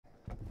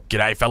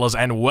G'day fellas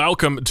and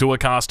welcome to a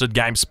casted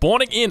game.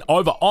 Spawning in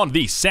over on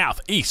the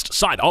southeast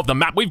side of the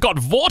map, we've got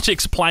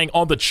Vortex playing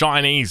on the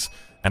Chinese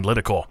and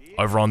Lidocor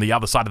over on the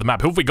other side of the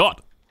map. Who have we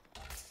got?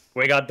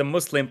 We got the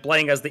Muslim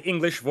playing as the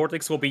English.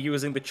 Vortex will be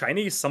using the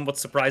Chinese, somewhat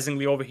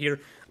surprisingly over here.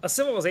 A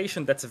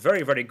civilization that's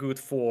very, very good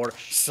for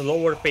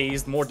slower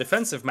paced, more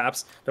defensive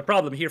maps. The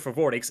problem here for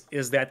Vortex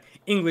is that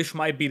English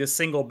might be the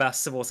single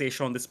best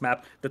civilization on this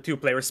map. The two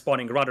players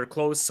spawning rather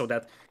close, so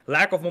that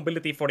lack of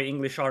mobility for the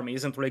English army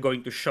isn't really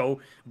going to show,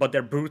 but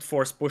their brute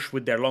force push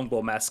with their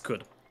longbow mass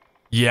could.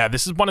 Yeah,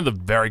 this is one of the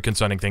very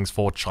concerning things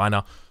for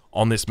China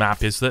on this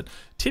map is that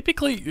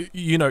typically,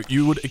 you know,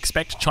 you would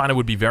expect China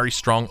would be very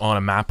strong on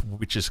a map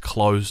which is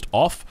closed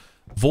off.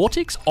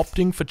 Vortex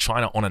opting for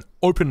China on an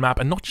open map,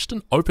 and not just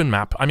an open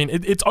map. I mean,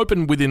 it's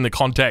open within the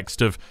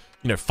context of,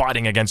 you know,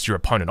 fighting against your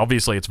opponent.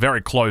 Obviously, it's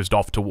very closed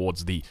off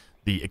towards the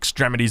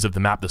extremities of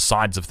the map. The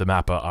sides of the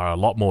map are a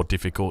lot more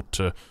difficult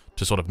to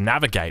sort of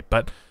navigate,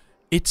 but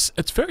it's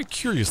very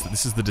curious that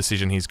this is the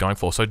decision he's going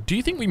for. So do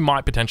you think we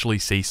might potentially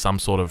see some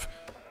sort of,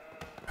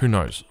 who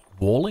knows,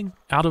 walling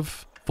out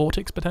of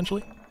Vortex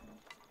potentially?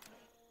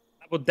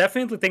 I would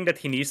definitely think that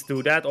he needs to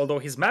do that, although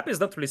his map is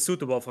not really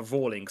suitable for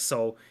walling.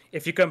 So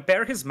if you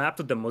compare his map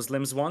to the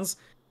Muslims ones,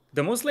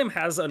 the Muslim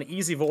has an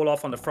easy wall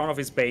off on the front of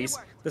his base.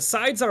 The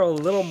sides are a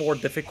little more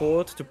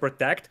difficult to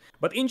protect,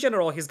 but in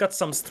general he's got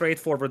some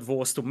straightforward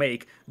walls to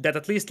make that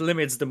at least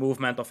limits the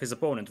movement of his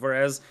opponent.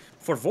 Whereas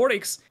for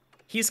Vortex,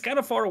 he's kind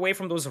of far away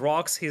from those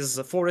rocks, his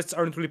forests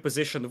aren't really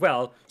positioned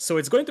well, so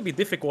it's going to be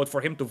difficult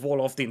for him to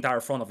wall off the entire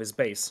front of his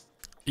base.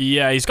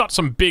 Yeah, he's got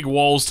some big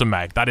walls to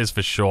make, that is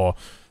for sure.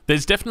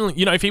 There's definitely,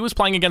 you know, if he was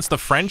playing against the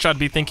French, I'd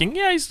be thinking,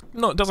 yeah,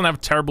 doesn't have a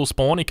terrible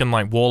spawn. He can,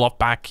 like, wall off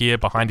back here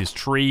behind his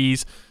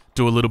trees,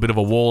 do a little bit of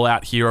a wall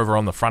out here over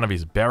on the front of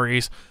his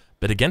berries.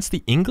 But against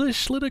the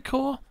English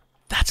Lidocor,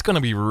 that's going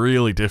to be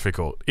really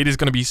difficult. It is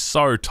going to be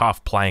so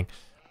tough playing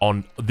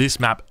on this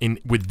map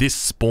with this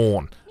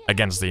spawn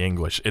against the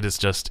English. It is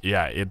just,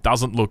 yeah, it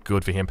doesn't look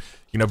good for him.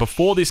 You know,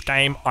 before this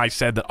game, I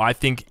said that I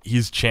think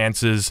his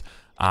chances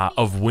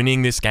of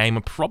winning this game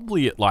are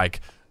probably at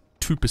like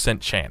 2%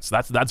 chance.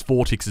 That's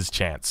Vortex's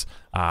chance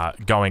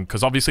going,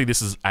 because obviously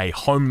this is a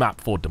home map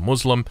for the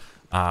Muslim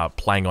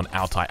playing on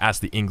Altai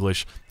as the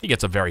English. He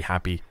gets a very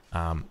happy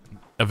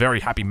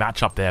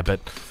matchup there,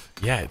 but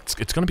yeah,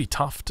 it's going to be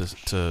tough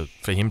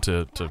for him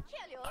to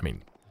I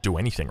mean, do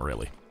anything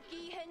really.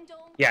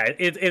 Yeah,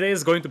 it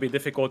is going to be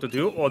difficult to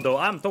do, although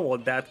I'm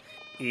told that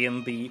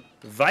in the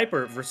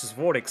Viper versus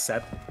Vortex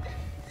set,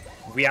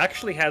 we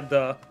actually had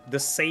the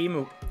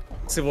same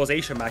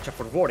civilization matchup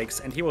for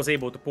Vortex, and he was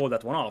able to pull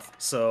that one off.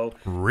 So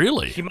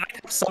really, he might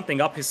have something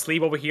up his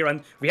sleeve over here.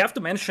 And we have to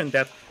mention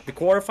that the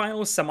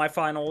quarterfinals,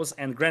 semifinals,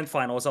 and grand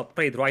finals are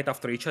played right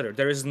after each other.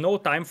 There is no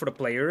time for the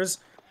players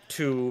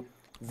to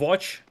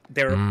watch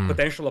their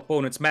potential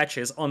opponents'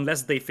 matches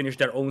unless they finish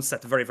their own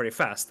set very, very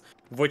fast,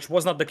 which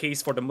was not the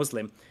case for the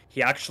Muslim.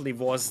 He actually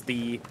was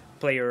the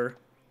player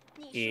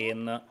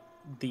in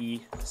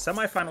the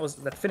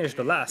semifinals that finished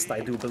the last, I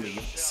do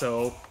believe.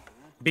 So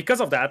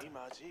because of that,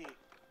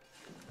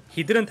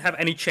 he didn't have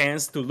any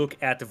chance to look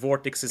at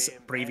Vortex's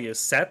previous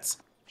sets.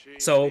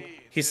 So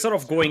he's sort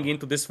of going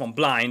into this one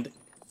blind.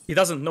 He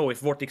doesn't know if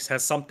Vortex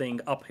has something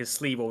up his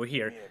sleeve over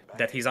here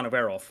that he's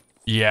unaware of.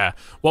 Yeah.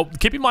 Well,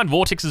 keep in mind,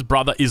 Vortex's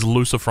brother is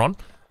Lucifron.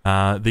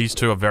 These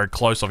two are very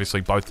close, obviously,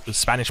 both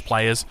Spanish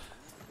players.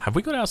 Have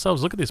we got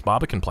ourselves... Look at this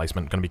Barbican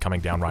placement going to be coming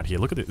down right here.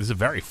 Look at it. This is a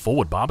very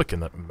forward Barbican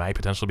that may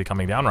potentially be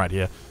coming down right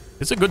here.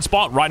 It's a good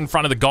spot right in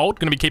front of the gold.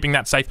 Going to be keeping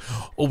that safe.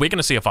 Oh, we're going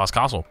to see a fast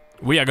castle.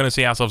 We are going to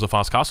see ourselves a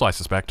fast castle, I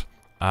suspect.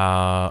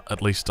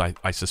 At least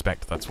I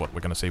suspect that's what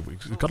we're going to see.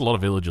 We've got a lot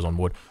of villages on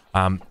wood.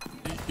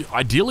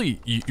 Ideally,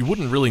 you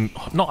wouldn't really...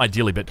 Not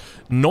ideally, but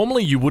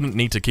normally you wouldn't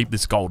need to keep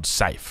this gold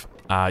safe.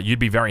 You'd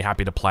be very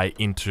happy to play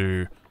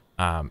into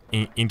the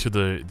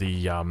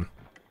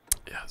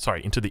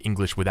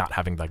English without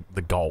having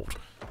the gold.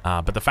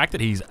 But the fact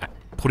that he's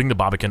putting the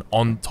Barbican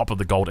on top of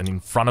the gold and in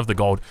front of the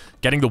gold,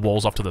 getting the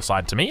walls off to the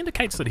side, to me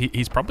indicates that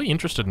he's probably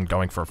interested in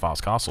going for a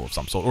fast castle of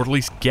some sort, or at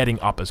least getting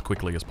up as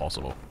quickly as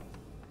possible.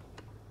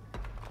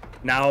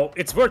 Now,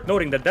 it's worth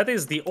noting that that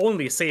is the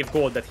only safe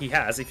gold that he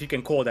has, if you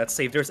can call that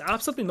safe. There's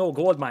absolutely no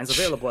gold mines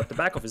available at the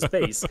back of his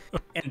base,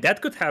 and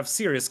that could have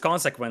serious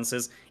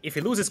consequences. If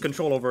he loses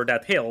control over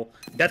that hill,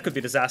 that could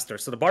be disaster.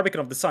 So the Barbican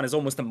of the Sun is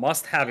almost a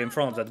must-have in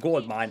front of that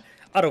gold mine.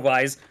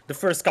 Otherwise, the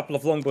first couple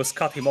of longbows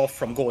cut him off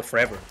from gold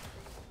forever.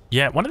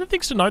 Yeah, one of the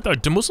things to note, though,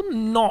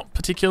 Muslim not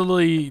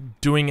particularly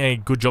doing a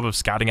good job of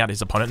scouting out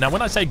his opponent. Now,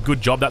 when I say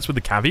good job, that's with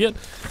the caveat,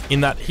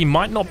 in that he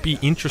might not be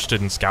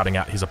interested in scouting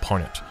out his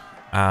opponent.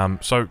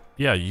 So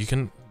yeah, you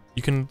can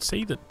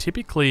see that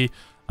typically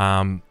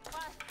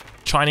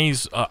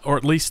Chinese, or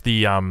at least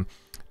the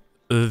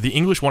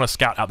English want to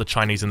scout out the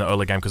Chinese in the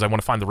early game because they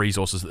want to find the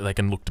resources that they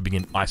can look to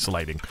begin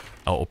isolating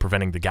or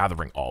preventing the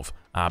gathering of.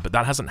 But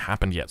that hasn't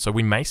happened yet, so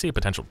we may see a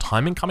potential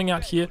timing coming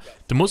out here.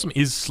 The Muslim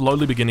is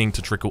slowly beginning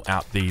to trickle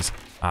out these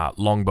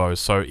longbows,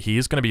 so he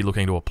is going to be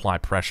looking to apply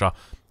pressure.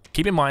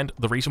 keep in mind,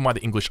 the reason why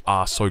the English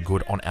are so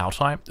good on our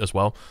time as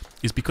well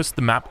is because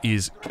the map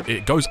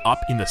it goes up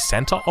in the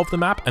center of the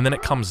map and then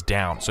it comes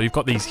down. So you've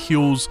got these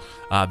hills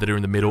that are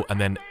in the middle and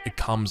then it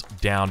comes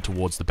down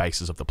towards the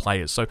bases of the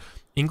players. So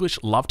English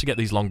love to get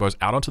these longbows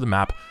out onto the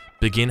map,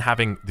 begin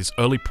having this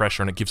early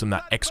pressure, and it gives them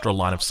that extra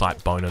line of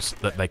sight bonus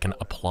that they can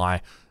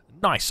apply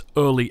nice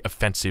early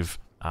offensive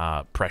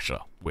pressure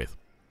with.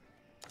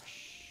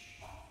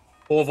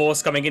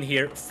 Ovos coming in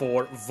here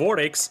for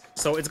Vortex,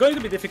 so it's going to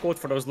be difficult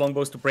for those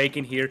longbows to break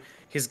in here.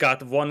 He's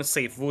got one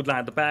safe woodline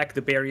at the back,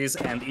 the berries,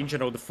 and in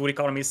general the food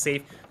economy is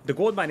safe. The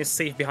gold mine is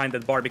safe behind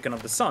that Barbican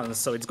of the Sun,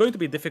 so it's going to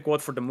be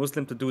difficult for the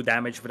Muslim to do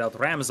damage without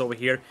rams over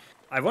here.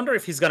 I wonder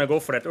if he's gonna go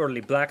for that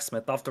early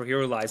blacksmith after he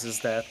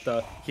realizes that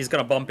he's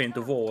gonna bump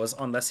into walls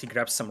unless he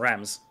grabs some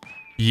rams.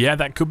 Yeah,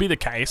 that could be the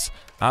case.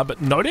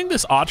 But noting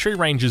this archery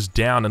range is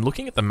down and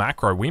looking at the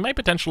macro, we may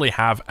potentially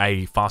have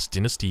a fast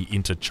dynasty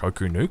into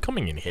Chokunu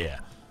coming in here.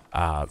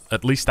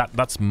 At least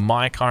that's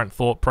my current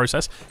thought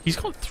process. He's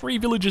got 3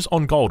 villages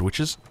on gold, which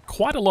is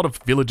quite a lot of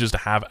villages to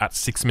have at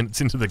 6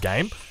 minutes into the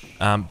game.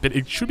 But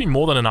it should be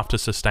more than enough to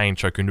sustain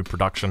Chokunu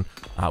production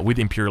with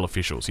Imperial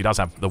officials. He does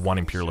have the 1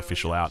 Imperial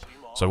official out.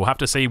 So we'll have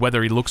to see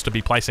whether he looks to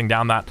be placing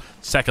down that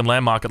second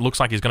landmark. It looks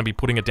like he's going to be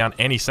putting it down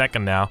any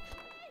second now.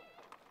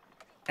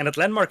 And that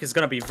landmark is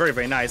going to be very,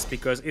 very nice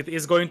because it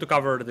is going to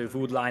cover the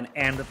wood line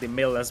and the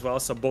mill as well,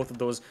 so both of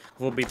those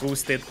will be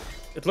boosted.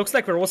 It looks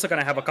like we're also going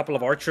to have a couple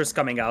of archers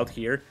coming out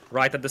here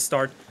right at the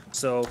start.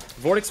 So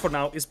Vortex for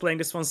now is playing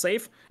this one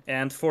safe,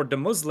 and for the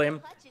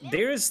Muslim,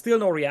 there is still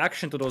no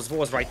reaction to those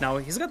walls right now.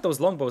 He's got those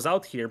longbows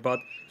out here, but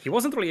he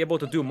wasn't really able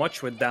to do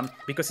much with them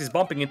because he's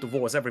bumping into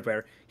walls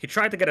everywhere. He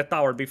tried to get a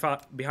tower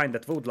behind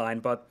that wood line,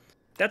 but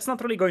that's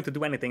not really going to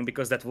do anything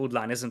because that wood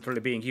line isn't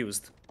really being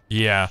used.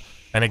 Yeah,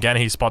 and again,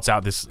 he spots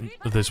out this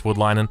wood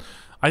line, and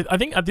I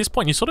think at this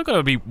point, you sort of got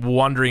to be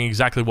wondering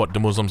exactly what the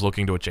Muslim's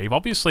looking to achieve.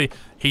 Obviously,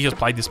 he has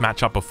played this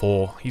matchup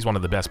before. He's one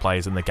of the best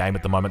players in the game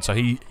at the moment, so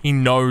he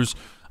knows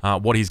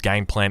what his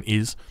game plan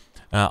is.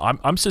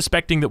 I'm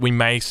suspecting that we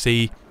may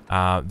see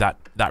that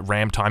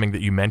ram timing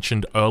that you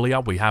mentioned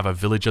earlier. We have a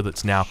villager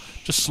that's now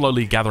just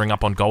slowly gathering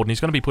up on gold, and he's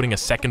going to be putting a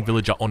second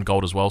villager on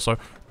gold as well, so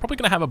probably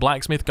going to have a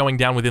blacksmith going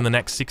down within the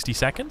next 60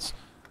 seconds.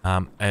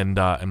 And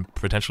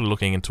potentially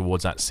looking in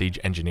towards that siege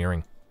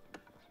engineering.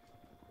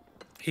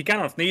 He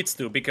kind of needs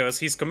to because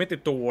he's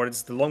committed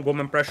towards the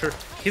longbowman pressure.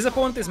 His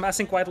opponent is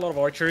massing quite a lot of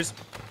archers.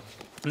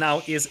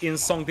 Now is in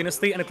Song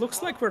Dynasty, and it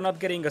looks like we're not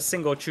getting a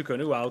single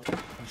Chukonu out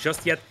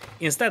just yet.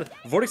 Instead,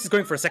 Vortex is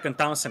going for a second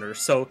town center,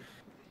 so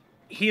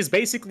he's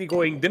basically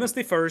going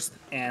Dynasty first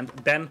and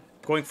then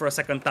going for a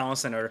second town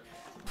center.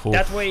 Oof.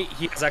 That way,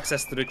 he has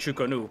access to the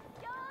Chukonu.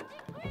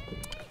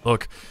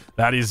 Look,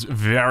 that is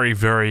very,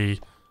 very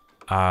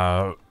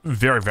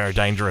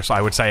dangerous,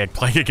 I would say,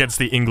 playing against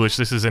the English.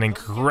 This is an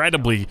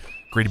incredibly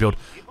greedy build.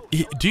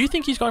 Do you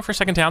think he's going for a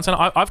second town center?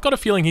 I've got a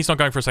feeling he's not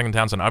going for a second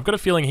town center. I've got a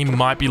feeling he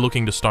might be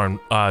looking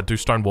to do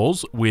stone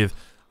walls with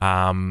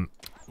the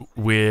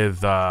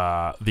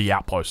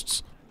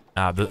outposts,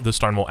 the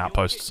stone wall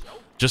outposts.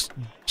 Just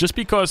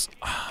because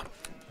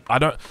I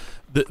don't.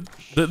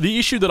 The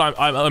issue that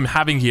I'm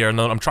having here and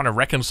that I'm trying to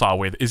reconcile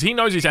with is he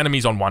knows his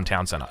enemy's on 1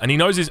 town center, and he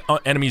knows his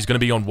enemy's going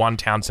to be on 1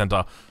 town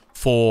center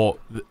for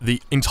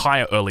the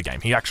entire early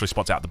game. He actually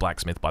spots out the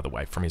blacksmith, by the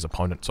way, from his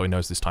opponent, so he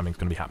knows this timing's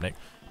going to be happening.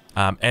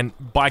 And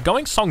by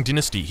going Song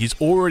Dynasty, he's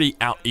already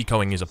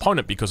out-ecoing his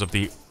opponent because of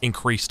the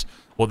increased,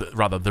 or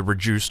rather the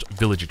reduced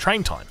villager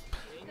train time.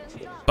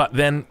 But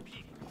then,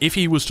 if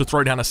he was to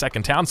throw down a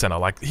second town center,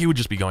 like, he would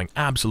just be going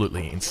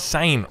absolutely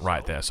insane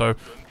right there. So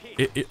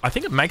I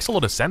think it makes a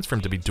lot of sense for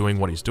him to be doing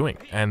what he's doing.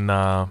 And,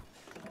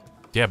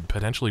 yeah,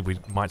 potentially we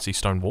might see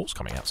stone walls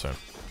coming out soon.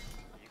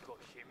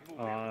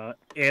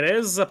 It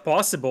is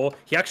possible.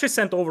 He actually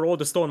sent over all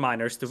the stone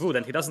miners to wood,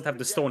 and he doesn't have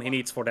the stone he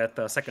needs for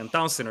that second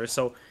town center.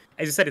 So,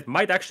 as you said, it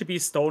might actually be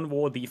stone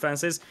wall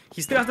defenses.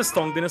 He still has the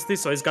Stone Dynasty,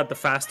 so he's got the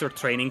faster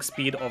training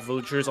speed of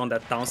villagers on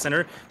that town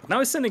center. But now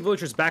he's sending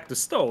villagers back to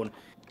stone.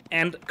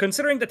 And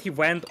considering that he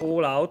went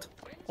all out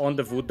on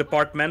the wood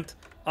department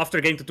after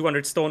getting to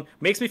 200 stone,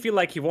 makes me feel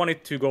like he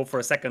wanted to go for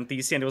a second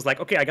TC, and he was like,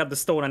 okay, I got the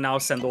stone and now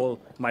send all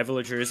my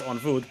villagers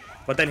on wood.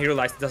 But then he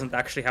realized he doesn't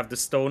actually have the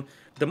stone.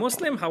 The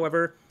Muslim,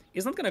 however,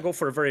 is not going to go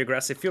for a very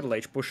aggressive feudal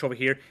age push over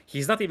here.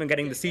 He's not even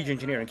getting the siege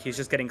engineering, he's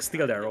just getting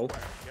steel arrow.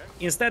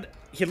 Instead,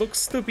 he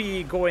looks to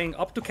be going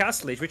up to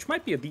castle age, which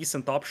might be a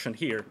decent option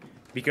here,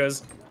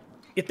 because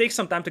it takes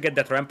some time to get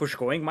that ramp push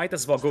going. Might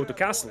as well go to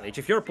castle age.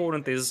 If your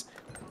opponent is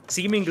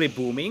seemingly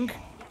booming,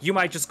 you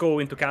might just go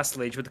into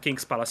castle age with the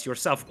King's Palace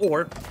yourself,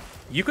 or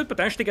you could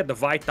potentially get the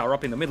White Tower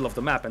up in the middle of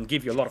the map and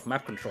give you a lot of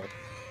map control.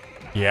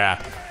 Yeah,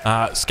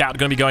 Scout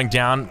going to be going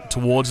down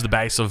towards the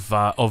base of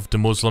the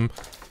Muslim.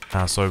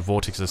 So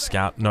Vortex's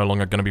Scout no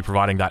longer going to be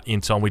providing that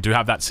intel. We do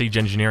have that siege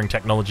engineering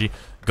technology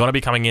going to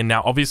be coming in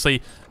now.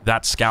 Obviously,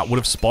 that Scout would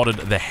have spotted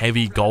the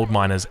heavy gold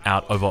miners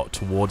out over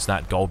towards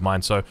that gold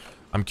mine. So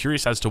I'm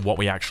curious as to what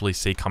we actually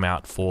see come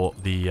out for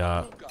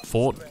the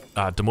fort,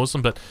 the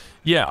Muslim. But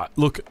yeah,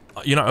 look,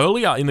 you know,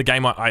 earlier in the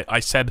game, I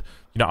said,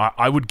 you know,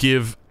 I would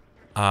give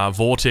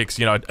Vortex,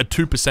 you know, a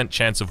 2%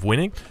 chance of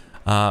winning.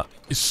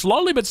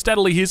 Slowly but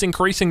steadily, he's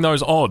increasing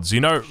those odds.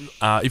 You know,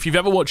 if you've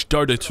ever watched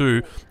Dota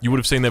 2, you would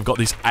have seen they've got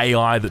this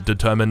AI that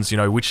determines, you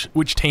know,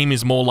 which team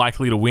is more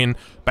likely to win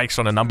based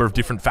on a number of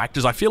different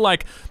factors. I feel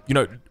like, you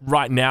know,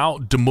 right now,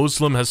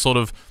 DeMuslim has sort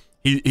of,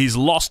 he's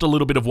lost a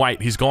little bit of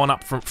weight. He's gone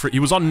up from, he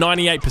was on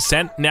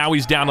 98%, now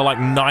he's down to like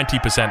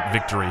 90%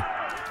 victory.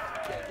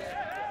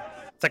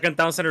 Second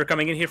town center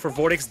coming in here for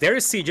Vortex. There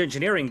is Siege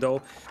Engineering,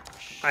 though.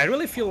 I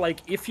really feel like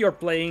if you're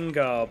playing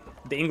the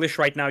English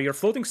right now, you're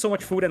floating so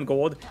much food and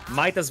gold,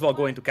 might as well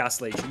go into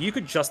Castle Age. You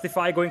could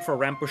justify going for a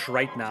ramp push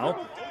right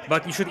now,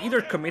 but you should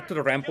either commit to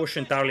the ramp push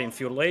entirely in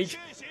Feudal Age,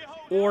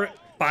 or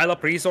pile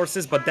up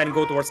resources, but then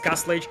go towards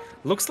Castle Age.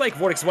 Looks like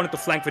Vortex wanted to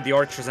flank with the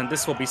archers, and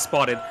this will be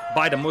spotted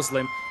by the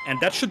Muslim, and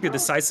that should be a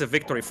decisive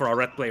victory for our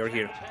red player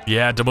here.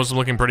 Yeah, the Muslim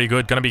looking pretty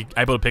good. Going to be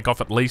able to pick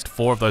off at least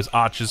 4 of those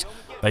archers.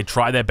 They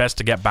try their best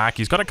to get back.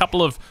 He's got a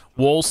couple of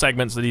wall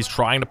segments that he's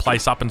trying to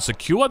place up and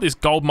secure this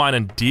gold mine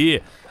and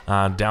deer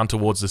down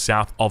towards the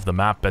south of the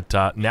map, but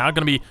now going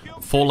to be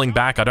falling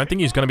back. I don't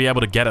think he's going to be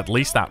able to get at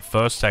least that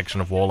first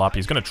section of wall up.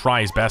 He's going to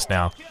try his best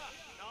now.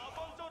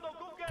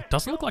 It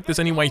doesn't look like there's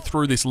any way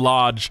through this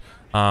large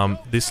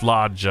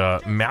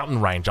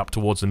mountain range up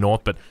towards the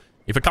north, but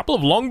if a couple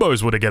of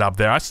longbows were to get up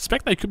there, I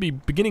suspect they could be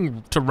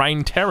beginning to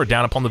rain terror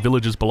down upon the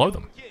villages below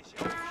them.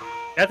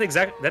 That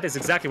is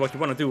exactly what you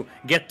want to do.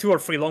 Get 2 or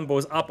 3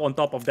 longbows up on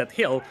top of that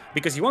hill,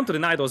 because you want to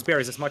deny those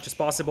berries as much as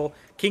possible.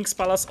 King's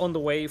Palace on the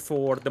way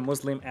for the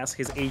Muslim as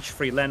his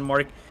H3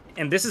 landmark,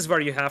 and this is where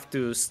you have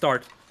to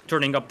start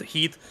turning up the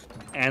heat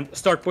and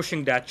start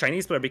pushing that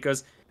Chinese player,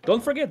 because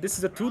don't forget, this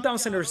is a 2-town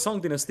center Song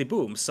Dynasty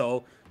boom,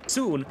 so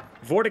soon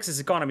Vortex's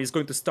economy is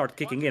going to start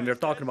kicking in. We're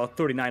talking about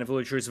 39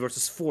 villagers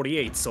versus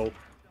 48, so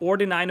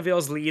Ordi 9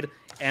 Vales lead,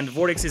 and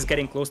Vortex is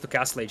getting close to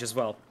Castle Age as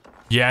well.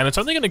 Yeah, and it's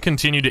only going to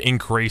continue to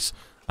increase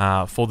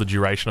for the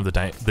duration of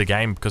the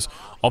game, because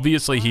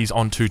obviously he's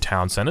on 2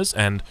 town centers,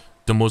 and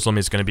the Muslim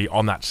is going to be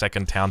on that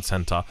second town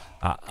center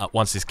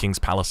once this King's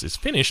Palace is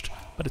finished.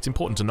 But it's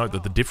important to note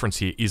that the difference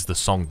here is the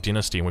Song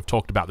Dynasty, and we've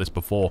talked about this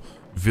before.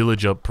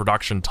 Villager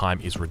production time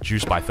is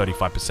reduced by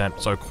 35%,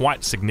 so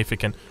quite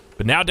significant.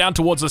 But now down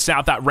towards the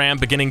south, that ram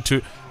beginning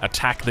to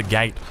attack the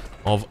gate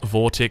of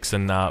Vortex,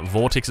 and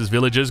Vortex's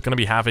villagers going to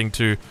be having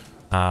to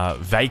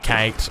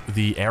vacate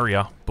the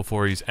area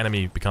before his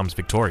enemy becomes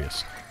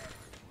victorious.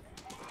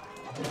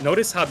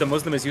 Notice how the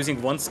Muslim is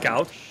using 1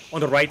 scout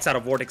on the right side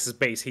of Vortex's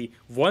base. He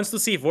wants to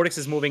see if Vortex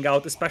is moving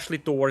out, especially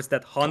towards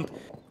that hunt.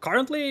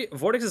 Currently,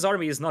 Vortex's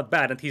army is not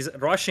bad, and he's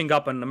rushing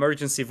up an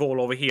emergency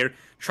wall over here,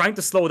 trying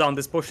to slow down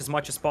this push as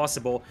much as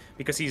possible,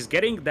 because he's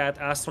getting that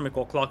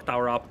astronomical clock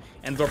tower up,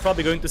 and we're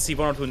probably going to see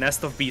 1 or 2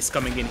 nest of bees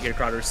coming in here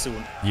rather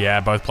soon.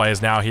 Yeah, both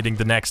players now hitting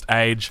the next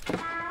age.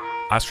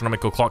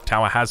 Astronomical clock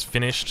tower has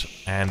finished,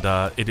 and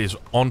it is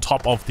on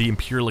top of the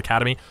Imperial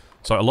Academy.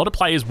 So a lot of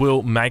players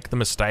will make the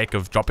mistake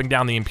of dropping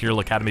down the Imperial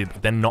Academy,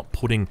 but then not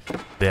putting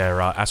their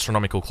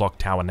astronomical clock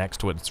tower next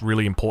to it. It's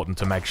really important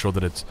to make sure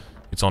that it's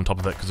on top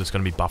of it, because it's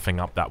going to be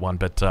buffing up that one.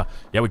 But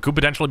yeah, we could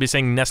potentially be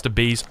seeing Nest of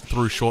Bees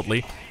through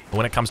shortly. But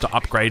when it comes to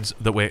upgrades,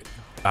 that we're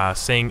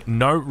seeing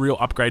no real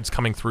upgrades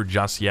coming through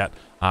just yet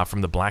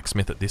from the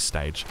blacksmith at this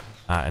stage,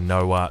 and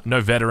no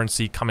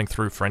veterancy coming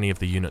through for any of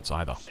the units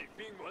either.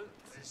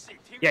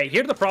 Yeah,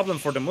 here the problem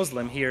for the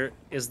Muslim here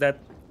is that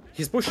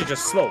his push is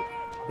just slow.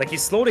 Like,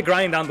 he's slowly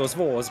grinding down those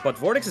walls, but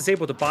Vortex is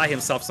able to buy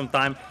himself some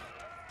time.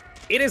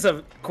 It is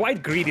a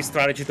quite greedy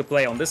strategy to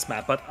play on this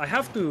map, but I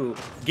have to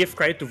give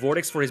credit to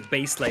Vortex for his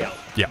base layout.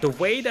 Yeah. The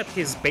way that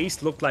his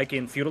base looked like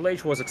in Feudal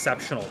Age was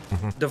exceptional.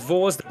 The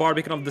walls, the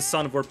Barbican of the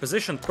Sun were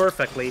positioned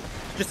perfectly.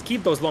 Just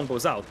keep those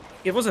longbows out.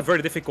 It was a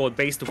very difficult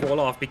base to wall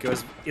off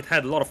because it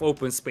had a lot of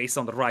open space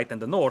on the right and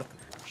the north,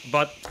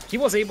 but he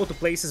was able to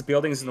place his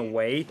buildings in a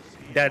way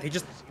that he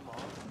just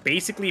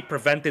basically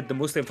prevented the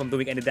Muslim from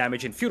doing any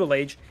damage in Feudal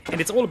Age,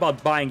 and it's all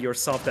about buying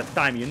yourself that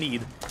time you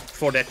need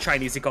for that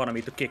Chinese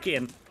economy to kick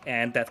in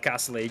and that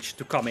Castle Age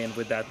to come in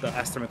with that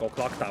astronomical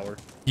clock tower.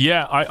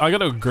 Yeah, I got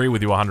to agree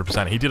with you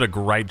 100%. He did a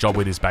great job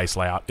with his base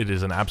layout. It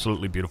is an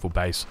absolutely beautiful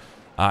base.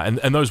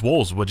 And those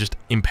walls were just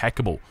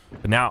impeccable.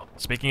 But now,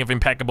 speaking of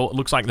impeccable, it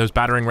looks like those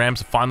battering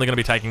rams are finally going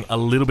to be taking a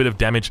little bit of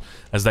damage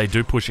as they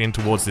do push in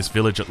towards this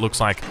village. It looks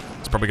like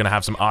it's probably going to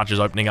have some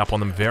archers opening up on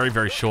them very,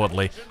 very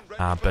shortly.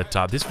 But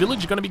this village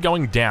is going to be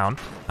going down.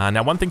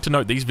 Now, one thing to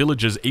note, these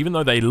villages, even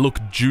though they look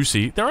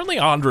juicy, they're only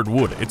 100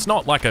 wood. It's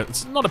not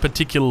a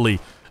particularly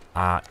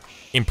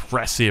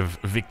impressive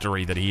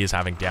victory that he is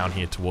having down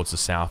here towards the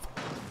south.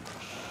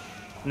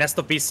 Nest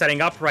of Bees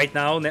setting up right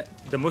now.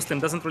 The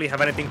Muslim doesn't really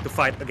have anything to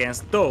fight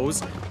against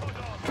those.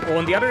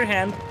 On the other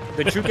hand,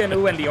 the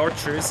Jugenu and the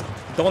archers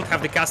don't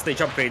have the Castle Age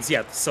upgrades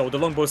yet, so the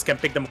longbows can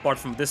pick them apart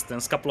from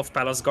distance. Couple of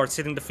palace guards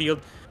hitting the field,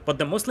 but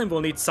the Muslim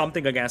will need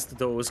something against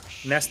those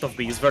Nest of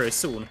Bees very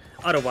soon.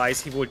 Otherwise,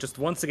 he will just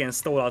once again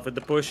stall out with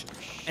the push.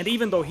 And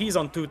even though he's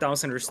on 2 town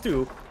centers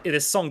too, it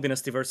is Song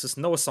Dynasty versus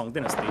no Song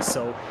Dynasty,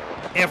 so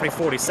every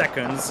 40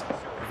 seconds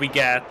we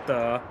get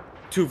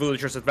 2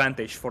 villagers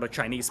advantage for the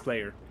Chinese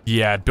player.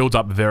 Yeah, it builds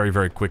up very,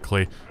 very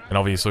quickly. And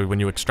obviously, when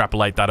you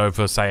extrapolate that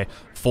over, say,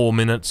 4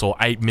 minutes or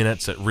 8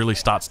 minutes, it really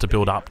starts to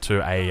build up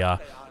to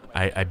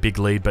a big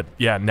lead. But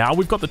yeah, now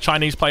we've got the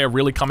Chinese player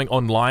really coming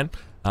online.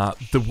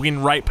 The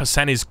win rate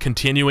percent is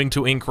continuing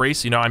to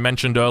increase. You know, I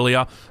mentioned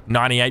earlier,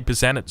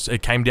 98%.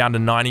 It came down to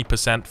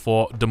 90%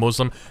 for the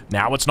Muslim.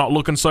 Now it's not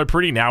looking so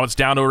pretty. Now it's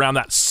down to around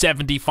that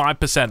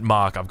 75%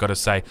 mark, I've got to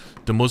say.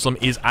 The Muslim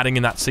is adding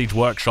in that Siege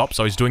Workshop,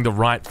 so he's doing the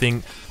right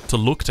thing to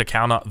look to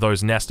counter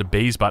those nested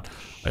bees. But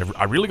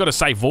I really got to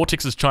say,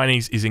 Vortex's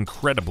Chinese is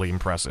incredibly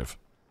impressive.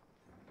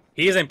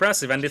 He is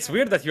impressive, and it's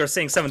weird that you're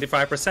saying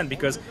 75%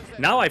 because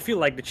now I feel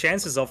like the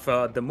chances of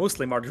the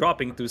Muslim are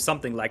dropping to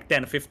something like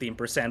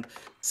 10-15%,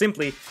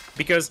 simply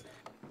because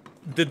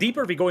the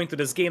deeper we go into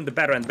this game, the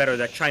better and better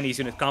that Chinese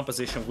unit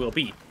composition will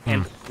be.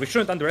 And we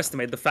shouldn't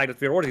underestimate the fact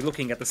that we're already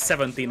looking at the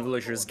 17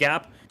 villagers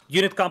gap.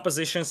 Unit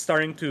composition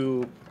starting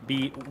to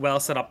be well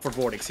set up for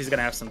Vortex. He's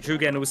gonna have some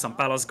Jugenu, some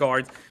Palace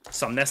Guard,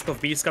 some Nest of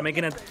Bees coming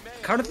in, and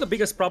currently the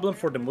biggest problem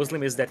for the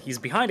Muslim is that he's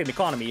behind in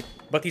economy,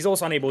 but he's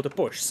also unable to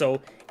push.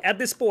 So at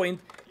this point,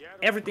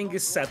 everything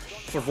is set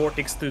for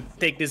Vortex to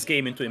take this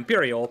game into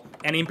Imperial,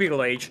 and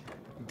Imperial Age,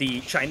 the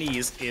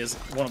Chinese is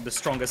one of the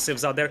strongest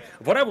civs out there.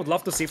 What I would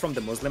love to see from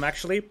the Muslim,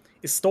 actually,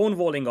 is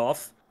stonewalling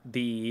off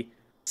the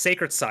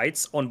sacred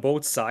sites on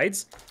both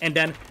sides, and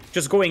then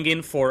just going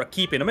in for a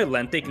keep in the middle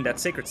and taking that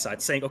sacred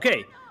site, saying,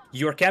 okay,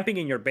 you're camping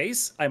in your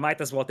base, I might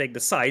as well take the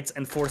sites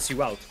and force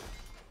you out.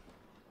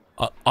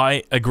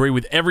 I agree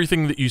with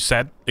everything that you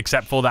said,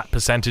 except for that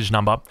percentage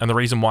number, and the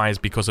reason why is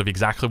because of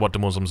exactly what the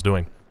Muslim's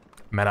doing.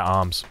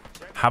 Men-at-arms.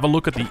 Have a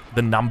look at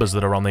the numbers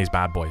that are on these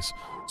bad boys.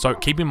 So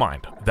keep in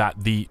mind that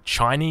the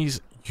Chinese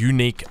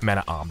unique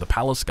men-at-arm, the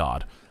Palace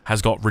Guard,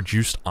 has got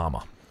reduced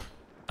armor.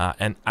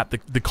 And at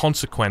the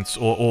consequence,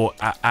 or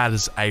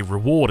as a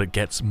reward, it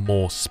gets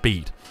more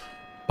speed.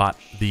 But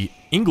the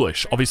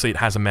English, obviously it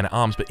has a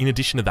men-at-arms, but in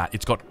addition to that,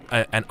 it's got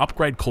an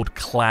upgrade called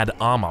Clad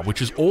Armor,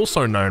 which is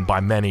also known by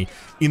many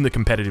in the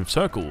competitive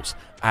circles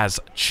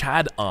as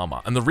Chad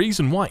Armor. And the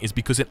reason why is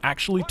because it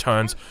actually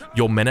turns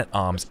your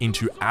men-at-arms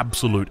into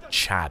absolute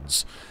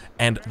Chads.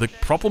 And the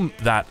problem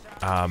that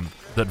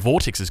that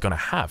Vortex is going to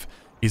have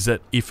is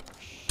that if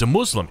the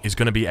Muslim is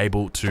going to be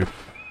able to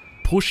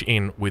push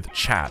in with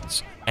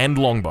Chads and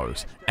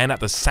longbows, and at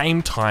the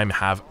same time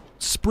have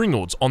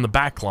Springords on the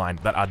back line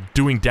that are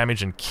doing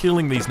damage and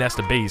killing these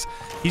nested bees,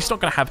 he's not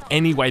going to have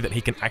any way that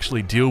he can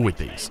actually deal with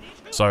these.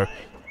 So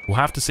we'll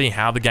have to see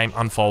how the game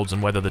unfolds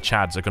and whether the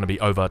Chads are going to be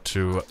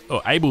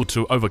able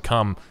to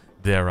overcome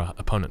their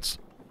opponents.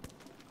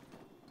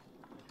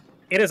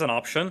 It is an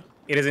option.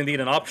 It is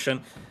indeed an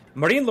option.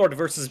 Marine Lord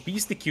versus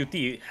Beastie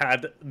QT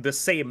had the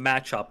same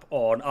matchup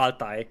on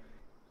Altai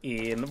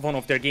in one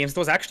of their games. It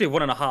was actually a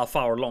 1.5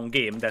 hour long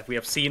game that we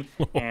have seen,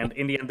 and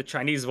in the end the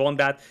Chinese won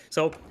that.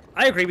 So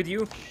I agree with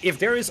you. If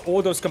there is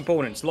all those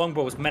components,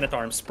 longbows,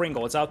 men-at-arms,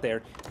 springboards out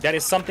there, that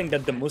is something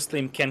that the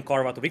Muslim can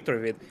carve out a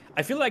victory with.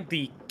 I feel like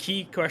the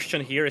key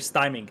question here is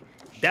timing.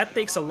 That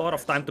takes a lot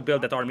of time to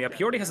build that army up.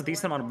 He already has a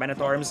decent amount of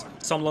men-at-arms,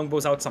 some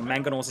longbows out, some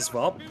mangonels as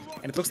well,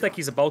 and it looks like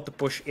he's about to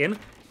push in.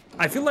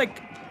 I feel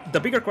like the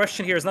bigger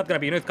question here is not going to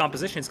be unit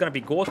composition, it's going to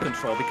be gold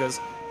control, because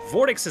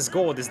Vortex's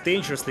gold is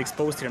dangerously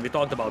exposed here, and we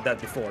talked about that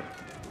before.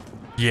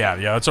 Yeah,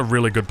 that's a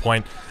really good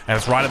point. And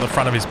it's right at the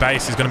front of his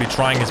base. He's going to be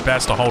trying his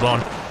best to hold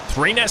on.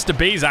 3 nested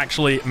bees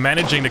actually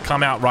managing to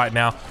come out right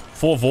now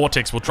for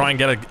Vortex. We'll try and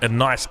get a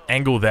nice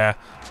angle there.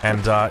 And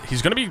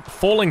he's going to be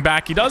falling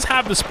back. He does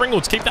have the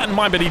Springwoods, keep that in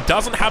mind, but he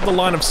doesn't have the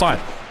line of sight.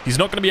 He's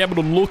not going to be able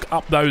to look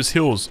up those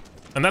hills.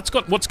 And that's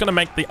what's going to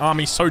make the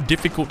army so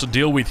difficult to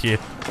deal with here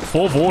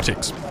for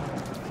Vortex,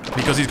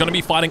 because he's going to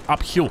be fighting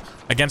uphill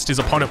against his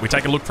opponent. We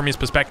take a look from his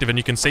perspective, and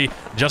you can see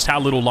just how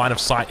little line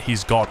of sight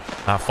he's got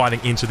fighting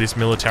into this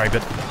military.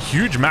 But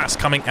huge mass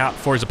coming out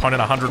for his opponent,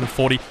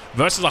 140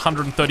 versus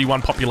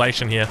 131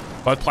 population here.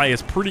 Both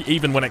players pretty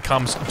even when it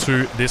comes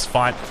to this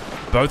fight.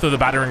 Both of the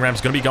battering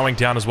rams going to be going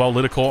down as well.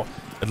 Lidakor,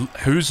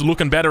 who's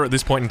looking better at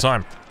this point in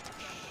time?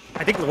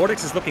 I think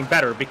Vortex is looking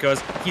better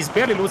because he's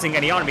barely losing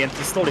any army and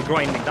he's slowly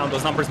grinding down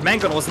those numbers.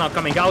 Mangonel is now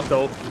coming out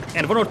though,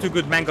 and 1 or 2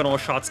 good Mangonel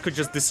shots could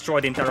just destroy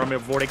the entire army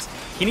of Vortex.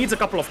 He needs a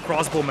couple of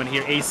crossbowmen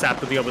here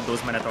ASAP to deal with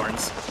those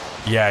men-at-arms.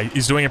 Yeah,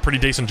 he's doing a pretty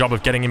decent job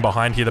of getting in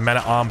behind here. The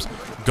men-at-arms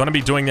going to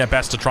be doing their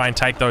best to try and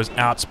take those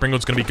out.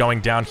 Springwood's going to be going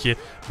down here.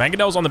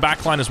 Mangonel's on the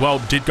back line as well,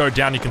 did go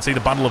down. You can see the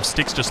bundle of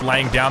sticks just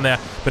laying down there,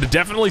 but it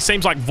definitely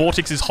seems like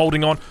Vortex is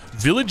holding on.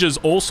 Villagers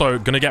also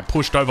going to get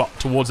pushed over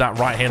towards that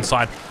right-hand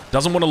side.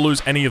 Doesn't want to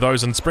lose any of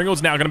those, and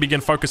Springwood's now going to begin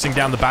focusing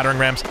down the battering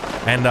rams,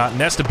 and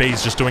Nesta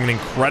B's just doing an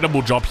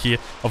incredible job here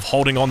of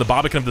holding on. The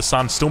Barbican of the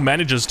Sun still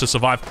manages to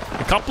survive.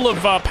 A couple of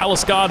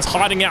Palace Guards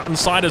hiding out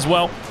inside as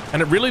well,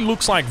 and it really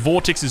looks like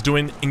Vortex is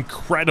doing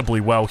incredibly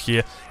well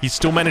here. He's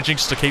still managing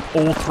to keep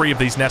all 3 of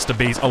these Nesta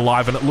Bs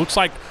alive, and it looks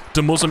like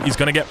the Muslim is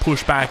going to get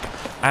pushed back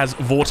as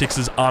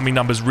Vortex's army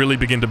numbers really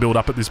begin to build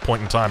up at this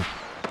point in time.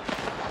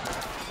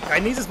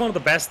 Chinese is one of the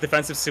best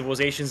defensive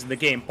civilizations in the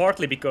game,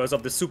 partly because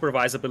of the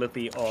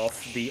supervisability of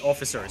the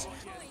officers.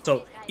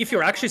 So if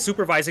you're actually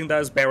supervising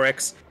those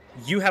barracks,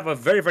 you have a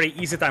very, very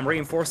easy time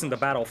reinforcing the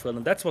battlefield,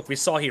 and that's what we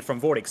saw here from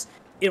Vortex.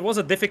 It was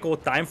a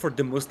difficult time for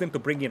the Muslim to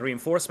bring in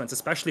reinforcements,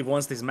 especially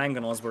once these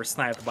mangonels were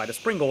sniped by the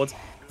Springolds,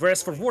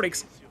 whereas for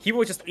Vortex, he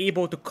was just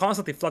able to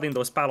constantly flood in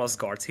those palace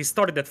guards. He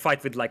started that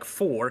fight with like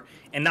 4,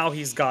 and now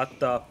he's got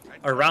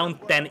around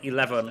 10,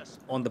 11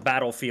 on the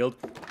battlefield,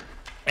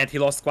 and he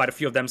lost quite a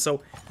few of them.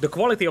 So the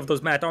quality of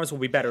those man-at-arms will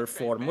be better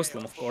for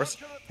Muslim, of course,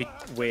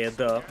 with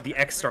the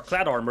extra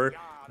clad armor,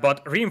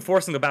 but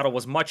reinforcing the battle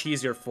was much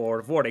easier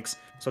for Vortex,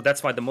 so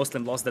that's why the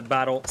Muslim lost that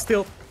battle.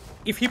 Still,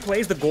 if he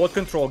plays the gold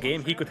control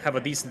game, he could have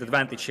a decent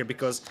advantage here,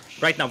 because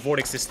right now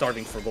Vortex is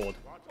starving for gold.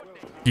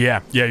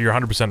 Yeah, you're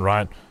 100%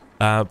 right.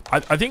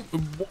 I think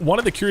one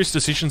of the curious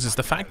decisions is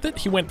the fact that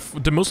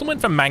the Muslim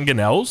went for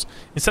mangonels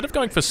instead of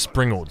going for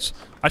Springolds.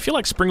 I feel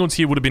like Springolds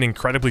here would have been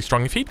incredibly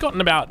strong. If he'd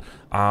gotten about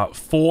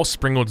 4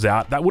 Springolds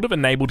out, that would have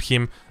enabled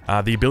him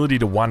the ability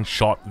to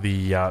one-shot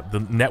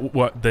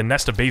the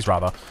nest of bees,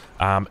 rather.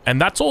 And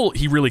that's all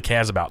he really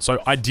cares about.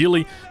 So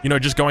ideally, you know,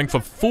 just going for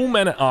full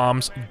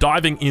men-at-arms,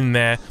 diving in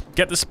there,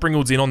 get the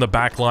Springolds in on the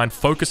back line,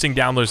 focusing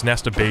down those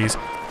nest of bees,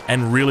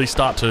 and really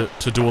start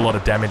to do a lot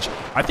of damage.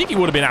 I think he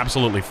would have been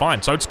absolutely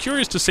fine. So it's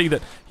curious to see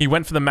that he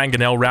went for the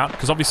mangonel route,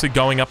 because obviously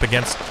going up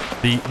against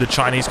the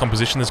Chinese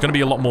composition, there's going to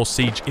be a lot more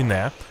siege in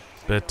there.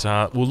 But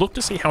we'll look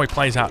to see how he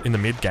plays out in the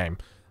mid-game.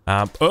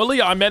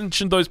 Earlier, I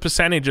mentioned those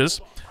percentages.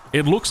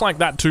 It looks like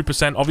that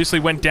 2% obviously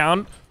went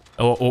down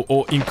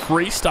or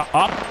increased up,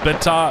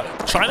 but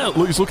China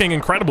is looking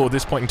incredible at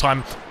this point in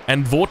time,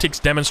 and Vortex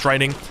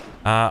demonstrating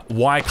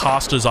why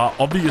casters are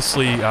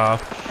obviously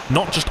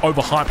not just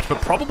overhyped,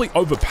 but probably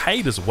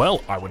overpaid as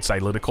well, I would say,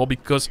 Lidicor,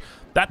 because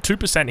that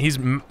 2%, he's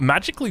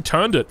magically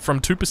turned it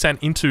from 2%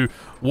 into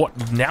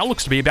what now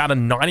looks to be about a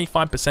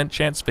 95%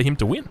 chance for him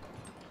to win.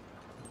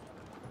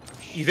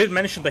 You did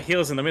mention the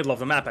hills in the middle of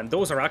the map, and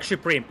those are actually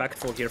pretty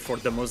impactful here for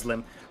the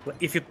Muslim.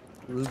 If you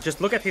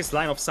just look at his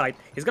line of sight,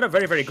 he's got a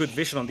very, very good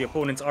vision on the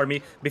opponent's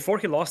army. Before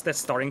he lost that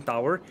starting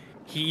tower,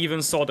 he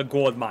even saw the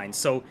gold mine.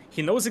 So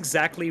he knows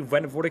exactly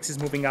when Vortex is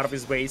moving out of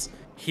his base.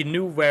 He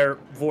knew where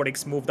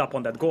Vortex moved up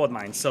on that gold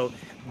mine. So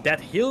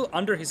that hill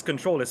under his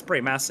control is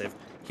pretty massive.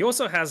 He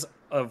also has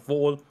a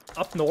wall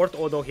up north,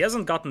 although he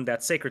hasn't gotten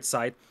that sacred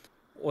site.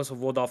 Also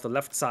walled off the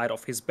left side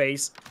of his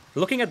base.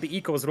 Looking at the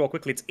ecos real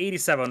quickly, it's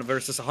 87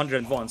 versus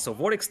 101, so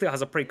Vortex still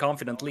has a pretty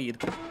confident lead.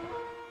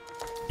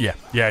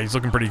 Yeah, he's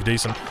looking pretty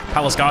decent.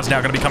 Palace Guard's now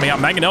going to be coming out.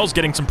 Mangonel's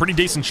getting some pretty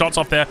decent shots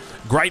off there.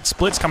 Great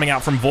splits coming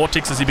out from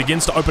Vortex as he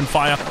begins to open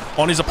fire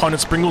on his opponent.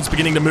 Springold's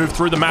beginning to move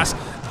through the mass.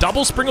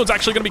 Double Springold's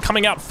actually going to be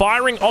coming out,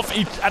 firing off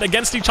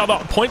against each other,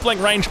 point-blank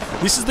range.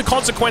 This is the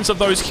consequence of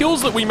those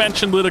hills that we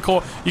mentioned,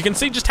 Lidicor. You can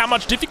see just how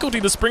much difficulty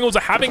the Springolds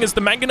are having as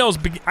the Mangonels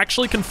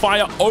actually can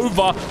fire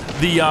over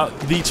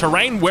the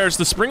terrain, whereas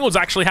the Springolds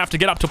actually have to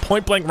get up to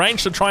point-blank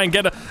range to try and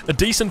get a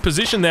decent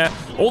position there.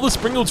 All the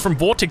Springolds from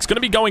Vortex going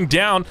to be going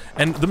down,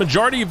 and the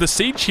majority of the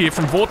siege here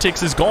from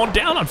Vortex has gone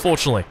down,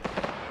 unfortunately.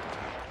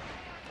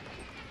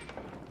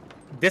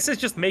 This is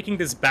just making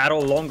this battle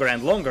longer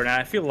and longer, and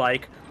I feel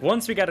like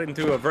once we get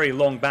into a very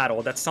long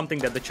battle, that's something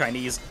that the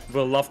Chinese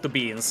will love to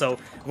be in. So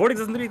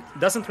Vortex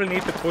doesn't really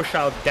need to push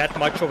out that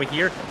much over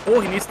here. All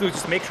he needs to do is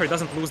just make sure he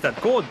doesn't lose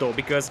that gold, though,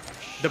 because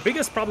the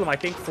biggest problem, I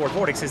think, for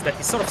Vortex is that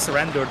he sort of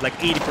surrendered like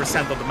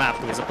 80% of the map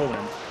to his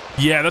opponent.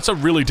 Yeah, that's a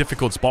really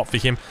difficult spot for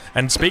him.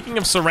 And speaking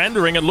of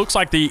surrendering, it looks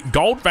like the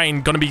gold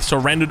vein going to be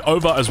surrendered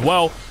over as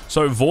well.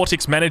 So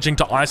Vortex managing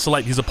to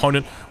isolate his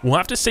opponent. We'll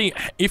have to see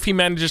if he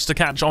manages to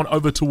catch on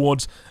over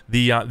towards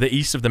the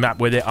east of the map,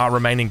 where there are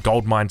remaining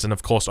gold mines, and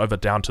of course over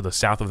down to the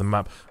south of the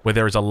map where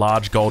there is a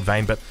large gold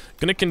vein. But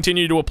going to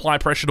continue to apply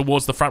pressure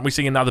towards the front. We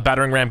see another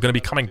battering ram going to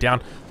be coming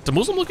down. The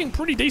Muslim looking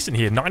pretty decent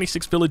here.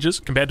 96 villagers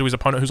compared to his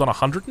opponent, who's on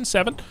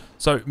 107.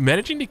 So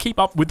managing to keep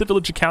up with the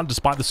villager count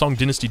despite the Song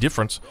Dynasty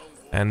difference.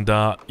 And,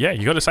 yeah,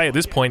 you got to say at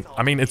this point,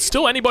 I mean, it's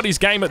still anybody's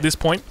game at this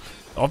point.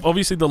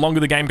 Obviously, the longer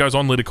the game goes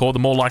on, Lidicor, the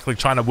more likely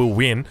China will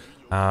win.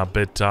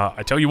 But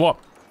I tell you what,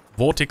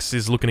 Vortex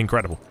is looking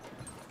incredible.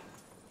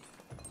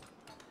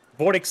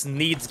 Vortex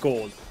needs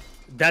gold.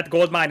 That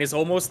gold mine is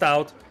almost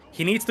out.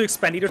 He needs to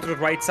expand either to the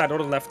right side or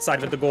the left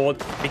side with the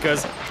gold,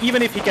 because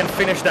even if he can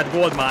finish that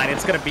gold mine,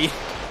 it's going to be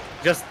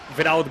just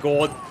without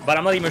gold, but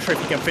I'm not even sure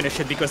if he can finish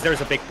it because there's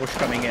a big push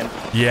coming in.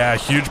 Yeah,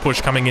 huge push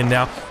coming in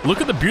now.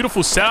 Look at the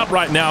beautiful setup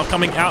right now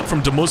coming out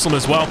from the Muslim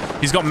as well.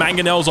 He's got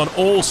mangonels on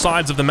all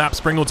sides of the map.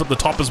 Springolds at the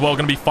top as well,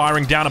 going to be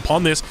firing down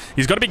upon this.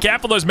 He's got to be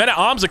careful. Those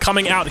men-at-arms are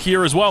coming out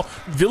here as well.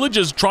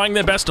 Villagers trying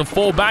their best to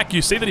fall back.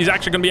 You see that he's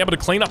actually going to be able to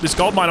clean up this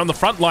gold mine on the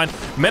front line.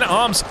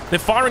 Men-at-arms, they're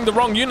firing the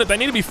wrong unit. They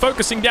need to be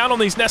focusing down on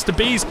these nest of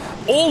bees.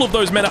 All of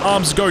those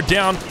men-at-arms go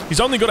down. He's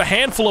only got a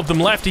handful of them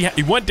left.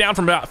 He went down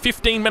from about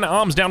 15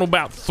 men-at-arms down to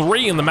about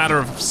 3 in the matter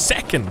of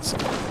seconds,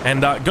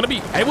 and going to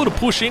be able to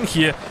push in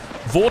here.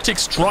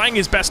 Vortex trying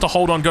his best to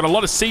hold on. Got a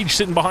lot of siege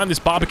sitting behind this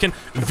Barbican.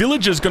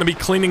 Villager's going to be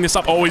cleaning this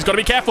up. Oh, he's got to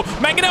be careful.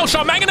 Mangonel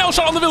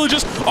shot on the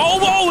villagers. Oh,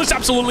 whoa, it's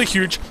absolutely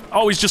huge.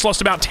 Oh, he's just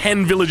lost about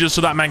 10 villagers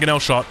to that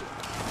Mangonel shot.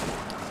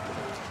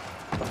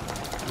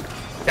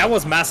 That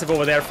was massive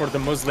over there for the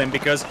Muslim,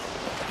 because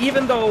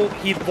even though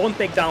he won't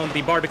take down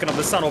the Barbican of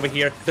the Sun over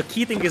here, the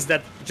key thing is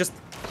that just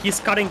he's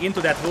cutting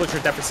into that villager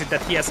deficit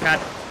that he has had.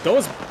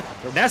 Those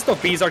nest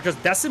of bees are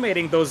just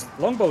decimating those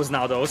longbows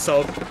now, though,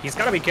 so he's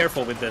got to be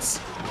careful with this.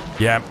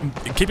 Yeah,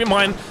 keep in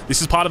mind,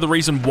 this is part of the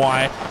reason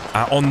why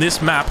on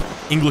this map,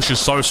 English is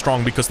so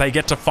strong, because they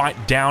get to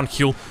fight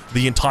downhill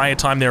the entire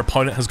time their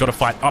opponent has got to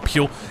fight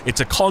uphill.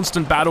 It's a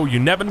constant battle. You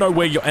never know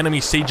where your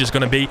enemy siege is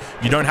going to be.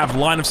 You don't have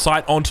line of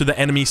sight onto the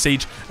enemy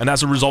siege, and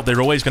as a result,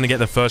 they're always going to get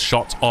their first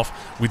shots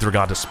off with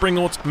regard to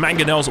Springalds,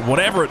 Mangonels,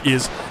 whatever it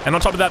is. And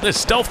on top of that, there's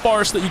Stealth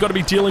Forest that you've got to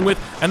be dealing with,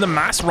 and the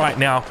mass right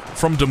now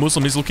from De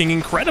Muslim is looking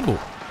incredible.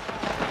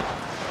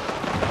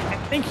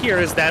 The thing here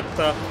is that,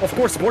 of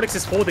course, Vortex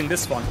is holding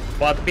this one,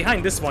 but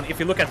behind this one, if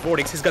you look at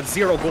Vortex, he's got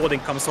 0 gold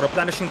income, so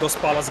replenishing those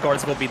palace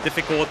guards will be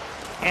difficult,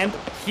 and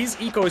his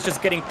eco is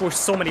just getting pushed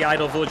so many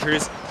idle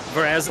villagers,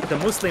 whereas the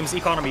Muslims'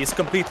 economy is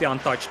completely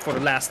untouched for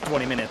the last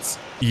 20 minutes.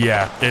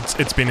 Yeah,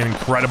 it's been an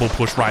incredible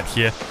push right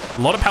here.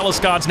 A lot of palace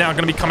guards now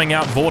going to be coming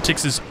out.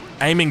 Vortex is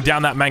aiming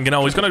down that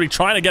Mangonel. He's going to be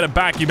trying to get it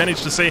back. You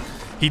managed to see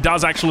he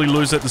does actually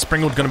lose it. The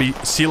Springald going to be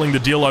sealing the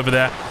deal over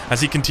there as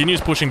he continues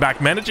pushing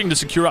back, managing to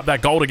secure up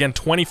that gold again.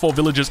 24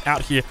 villagers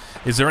out here.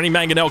 Is there any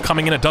Mangonel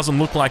coming in? It doesn't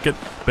look like it,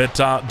 but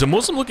De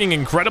Muslim looking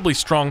incredibly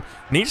strong.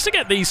 Needs to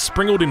get these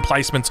Springald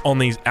emplacements on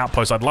these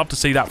outposts. I'd love to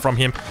see that from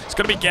him. He's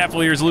got to be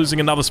careful here. He's losing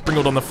another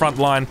Springald on the front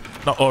line,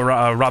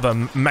 rather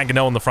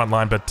Mangonel on the front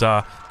line, but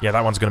yeah,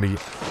 that one's going to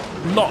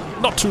be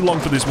not too long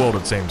for this world,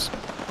 it seems.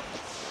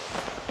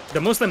 The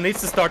Muslim needs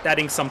to start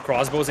adding some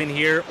crossbows in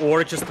here,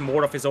 or just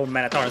more of his own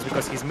man-at-arms,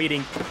 because he's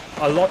meeting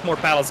a lot more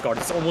palace guards.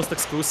 It's almost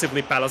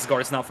exclusively palace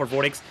guards now for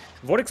Vortex.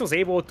 Vortex was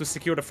able to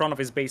secure the front of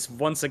his base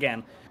once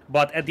again,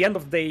 but at the end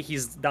of the day,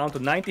 he's down to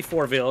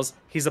 94 vills.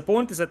 His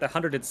opponent is at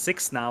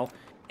 106 now,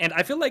 and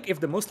I feel like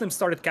if the Muslims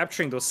started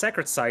capturing those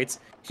sacred sites,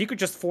 he could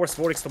just force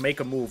Vortex to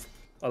make a move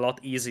a lot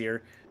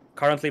easier.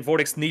 Currently,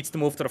 Vortex needs to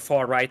move to the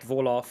far right,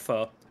 wall off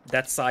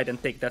that side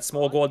and take that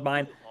small gold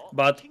mine,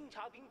 but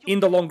in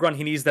the long run,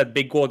 he needs that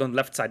big gold on the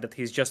left side that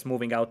he's just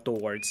moving out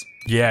towards.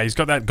 Yeah, he's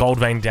got that gold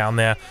vein down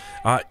there.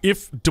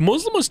 If De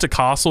Muslim was to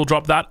castle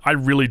drop that, I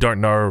really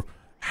don't know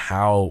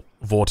how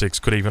Vortex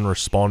could even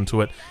respond to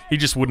it. He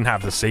just wouldn't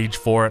have the siege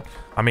for it.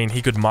 I mean,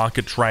 he could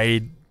market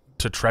trade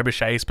to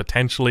trebuchets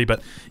potentially,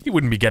 but he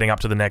wouldn't be getting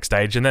up to the next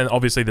stage. And then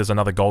obviously there's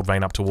another gold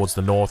vein up towards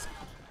the north.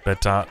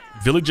 But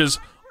villagers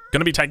going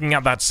to be taking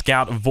out that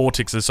scout of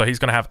Vortex's, so he's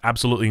going to have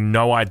absolutely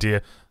no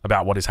idea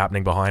about what is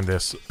happening behind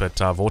this. But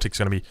Vortex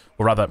going to be,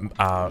 or rather,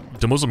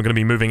 De Muslim going to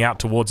be moving out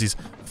towards his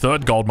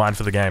 3rd gold mine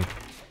for the game.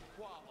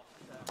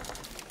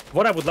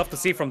 What I would love to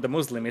see from the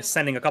Muslim is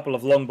sending a couple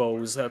of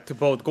longbows to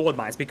both gold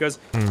mines, because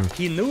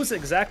he knows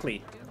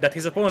exactly that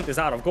his opponent is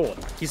out of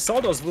gold. He saw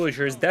those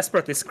villagers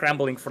desperately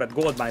scrambling for that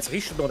gold mine, so he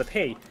should know that,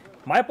 hey,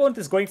 my opponent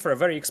is going for a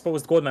very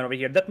exposed gold mine over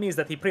here. That means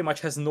that he pretty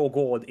much has no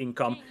gold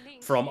income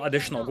from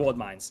additional gold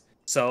mines.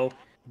 So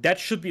that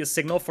should be a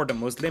signal for the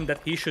Muslim that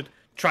he should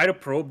try to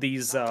probe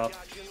these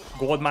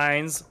gold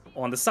mines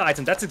on the sides,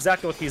 and that's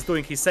exactly what he's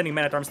doing. He's sending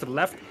men-at-arms to the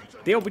left.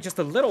 They'll be just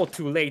a little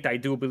too late, I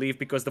do believe,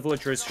 because the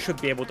villagers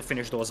should be able to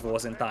finish those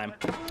walls in time.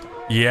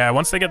 Yeah,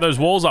 once they get those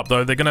walls up,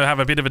 though, they're going to have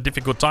a bit of a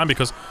difficult time,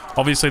 because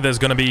obviously there's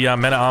going to be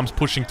men-at-arms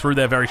pushing through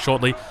there very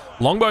shortly.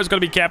 Longbow's got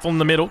to be careful in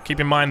the middle. Keep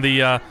in mind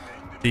the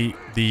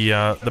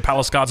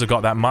palace guards have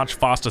got that much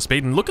faster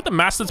speed, and look at the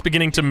mass that's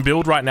beginning to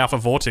build right now for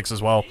Vortex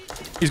as well.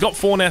 He's got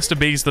 4 nest of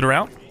bees that are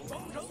out,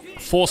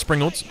 4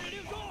 Springalds.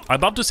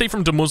 I'd love to see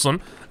from De Muslim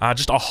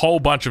just a whole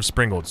bunch of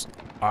Springalds.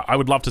 I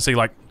would love to see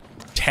like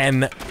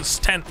 10,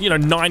 you know,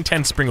 9,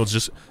 10 Springalds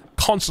just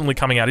constantly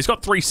coming out. He's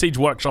got 3 siege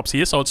workshops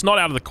here, so it's not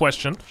out of the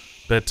question.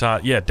 But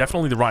yeah,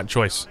 definitely the right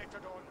choice.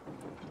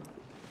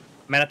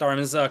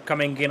 Man-at-arms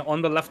coming in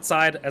on the left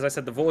side. As I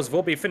said, the walls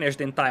will be finished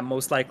in time,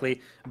 most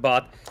likely,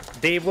 but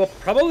they will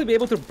probably be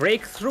able to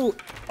break through.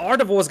 Are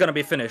the walls going to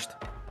be finished?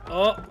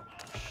 Oh,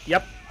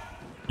 yep.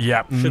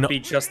 Yeah. Should be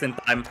just in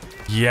time.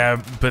 Yeah,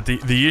 but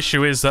the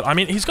issue is that, I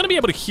mean, he's going to be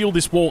able to heal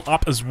this wall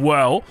up as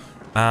well.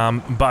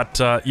 Yeah,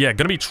 going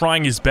to be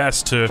trying his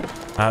best to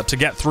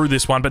get through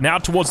this one. But now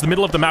towards the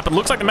middle of the map, it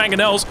looks like the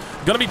Mangonels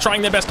going to be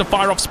trying their best to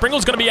fire off.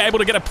 Springal's going to be able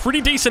to get a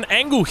pretty decent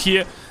angle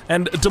here,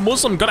 and De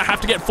Muslim going to have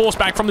to get forced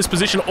back from this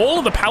position. All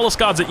of the palace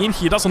guards are in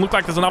here. Doesn't look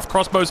like there's enough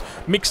crossbows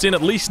mixed in,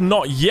 at least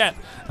not yet.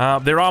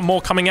 There are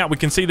more coming out. We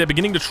can see they're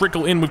beginning to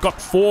trickle in. We've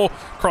got 4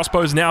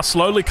 crossbows now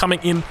slowly coming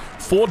in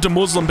for De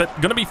Muslim, but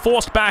going to be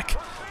forced back.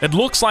 It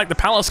looks like the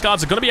palace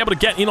guards are going to be able to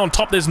get in on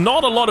top. There's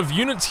not a lot of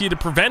units here to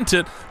prevent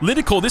it.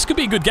 Lidicor, this could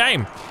be a good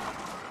game.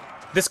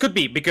 This could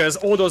be, because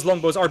all those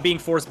longbows are being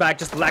forced back,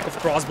 just lack of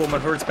crossbowmen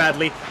hurts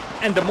badly.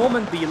 And the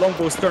moment the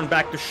longbows turn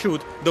back to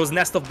shoot, those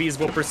nest of bees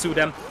will pursue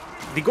them.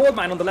 The gold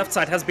mine on the left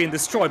side has been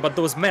destroyed, but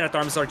those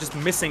men-at-arms are just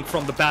missing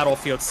from the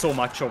battlefield so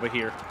much over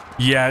here.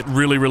 Yeah, it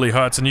really, really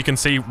hurts. And you can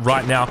see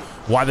right now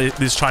why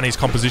this Chinese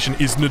composition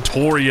is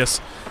notorious.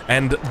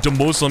 And the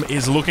Muslim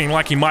is looking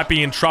like he might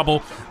be in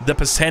trouble. The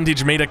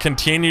percentage meter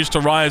continues to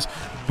rise.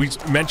 We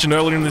mentioned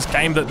earlier in this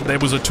game that there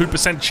was a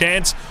 2%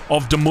 chance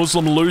of the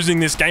Muslim losing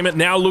this game. It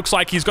now looks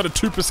like he's got a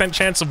 2%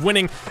 chance of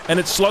winning, and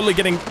it's slowly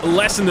getting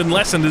lessened and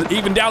lessened,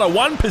 even down to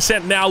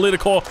 1% now,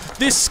 Lidicor.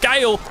 This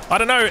scale, I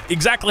don't know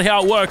exactly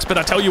how it works, but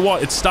I tell you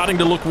what, it's starting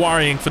to look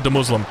worrying for the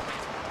Muslim.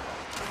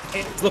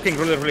 It's looking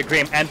really, really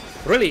grim, and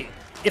really,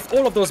 if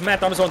all of those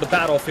men-at-arms are on the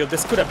battlefield,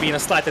 this could have been a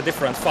slightly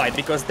different fight,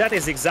 because that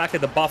is exactly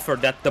the buffer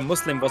that the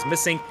Muslim was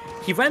missing.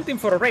 He went in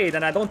for a raid,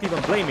 and I don't even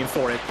blame him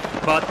for it.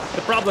 But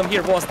the problem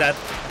here was that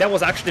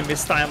was actually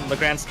missed time on the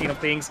grand scheme of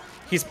things.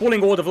 He's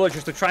pulling all the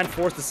villagers to try and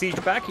force the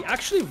siege back. He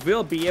actually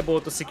will be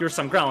able to secure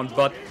some ground,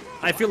 but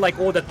I feel like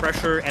all that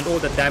pressure and all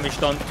that damage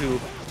done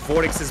to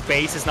Vortex's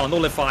base is now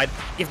nullified.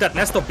 If that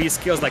nest of bees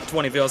kills like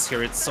 20 vills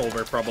here, it's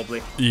over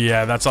probably.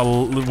 Yeah, that's a...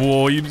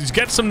 Whoa, you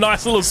get some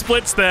nice little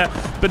splits there,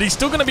 but he's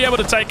still going to be able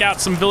to take out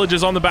some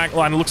villagers on the back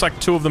line. It looks like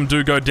 2 of them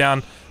do go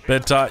down.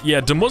 But,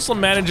 yeah, the Muslim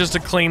manages to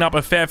clean up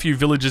a fair few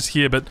villages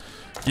here, but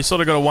you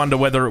sort of got to wonder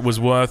whether it was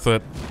worth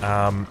it.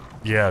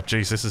 Yeah,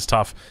 geez, this is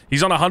tough.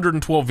 He's on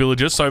 112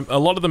 villagers, so a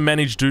lot of them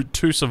managed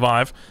to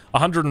survive.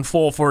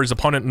 104 for his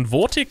opponent, and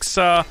Vortex...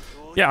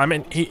 yeah, I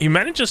mean, he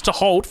manages to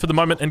hold for the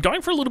moment and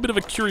going for a little bit of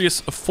a curious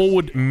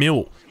forward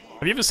mill.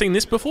 Have you ever seen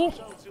this before?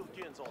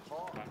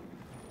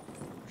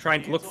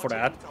 Trying to look for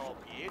that.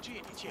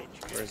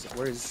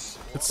 Where's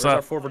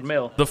our forward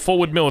mill? The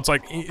forward mill, it's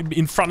like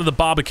in front of the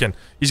Barbican.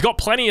 He's got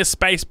plenty of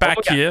space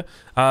back here.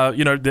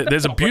 You know,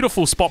 there's a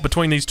beautiful spot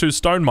between these 2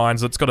 stone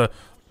mines that's got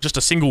just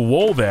a single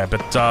wall there,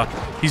 but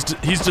he's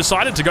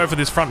decided to go for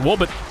this front wall,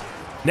 but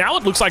now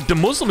it looks like the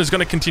Muslim is going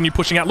to continue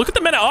pushing out. Look at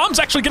the men-at-arms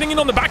actually getting in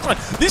on the backline.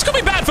 This could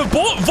be bad for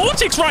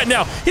Vortex right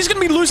now. He's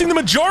going to be losing the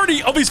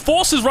majority of his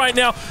forces right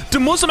now. The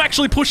Muslim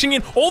actually pushing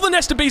in. All the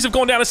nest of bees have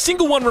gone down. A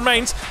single one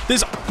remains.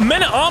 There's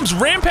men-at-arms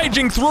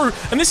rampaging through.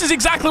 And this is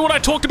exactly what I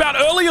talked about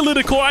earlier,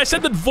 Lidicor. I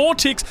said that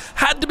Vortex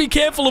had to be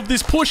careful of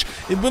this push.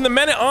 When the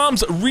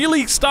men-at-arms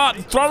really start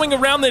throwing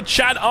around their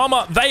Chad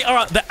armor, they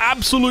are the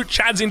absolute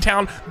Chads in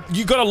town.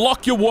 You got to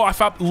lock your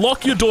wife up,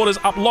 lock your daughters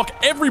up, lock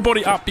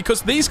everybody up,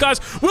 because these guys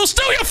will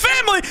steal your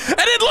family, and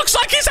it looks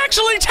like he's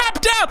actually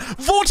tapped out.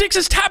 Vortex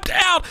is tapped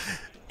out.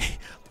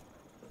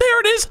 There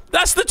it is.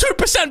 That's the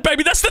 2%,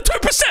 baby. That's the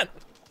 2%.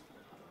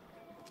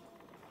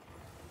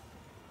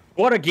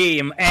 What a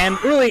game.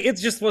 And really, it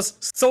just was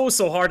so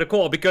hard to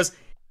call, because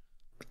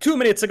 2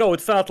 minutes ago,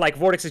 it felt like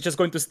Vortex is just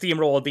going to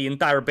steamroll the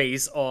entire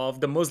base of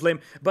the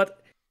Muslim.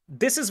 But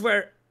this is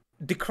where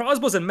the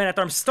crossbows and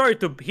men-at-arms started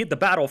to hit the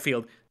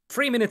battlefield.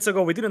 3 minutes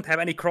ago, we didn't have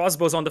any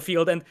crossbows on the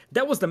field, and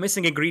that was the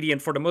missing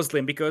ingredient for the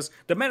Muslim, because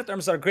the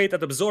men-at-arms are great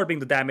at absorbing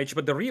the damage,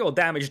 but the real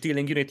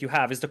damage-dealing unit you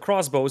have is the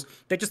crossbows.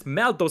 They just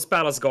melt those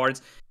palace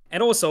guards.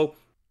 And also,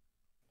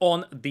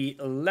 on the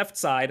left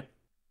side,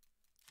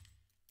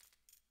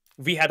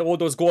 we had all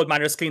those gold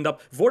miners cleaned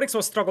up. Vortex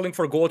was struggling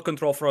for gold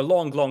control for a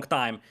long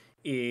time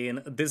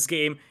in this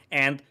game,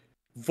 and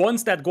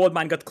once that gold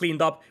mine got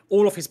cleaned up,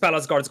 all of his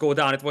palace guards go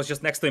down. It was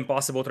just next to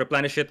impossible to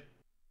replenish it.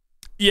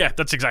 Yeah,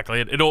 that's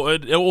exactly it. It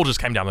all just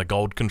came down to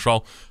gold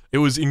control. It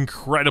was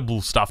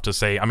incredible stuff to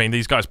see. I mean,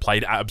 these guys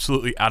played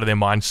absolutely out of their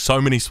minds. So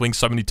many swings,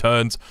 so many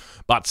turns,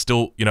 but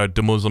still, you know,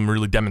 the Muslim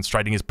really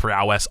demonstrating his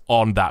prowess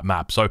on that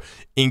map. So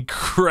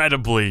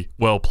incredibly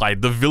well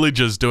played. The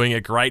villagers doing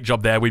a great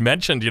job there. We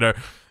mentioned, you know,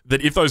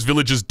 that if those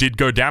villagers did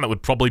go down, it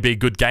would probably be a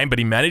good game, but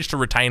he managed to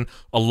retain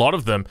a lot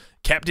of them,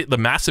 kept the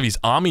mass of his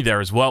army there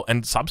as well,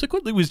 and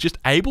subsequently was just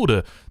able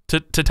to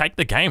take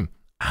the game.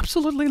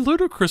 Absolutely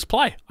ludicrous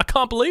play. I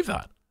can't believe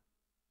that.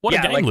 What a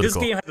game, like Ludicor. This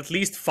game had at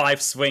least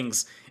 5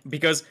 swings,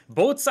 because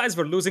both sides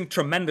were losing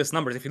tremendous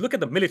numbers. If you look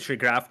at the military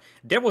graph,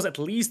 there was at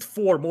least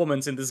 4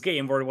 moments in this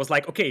game where it was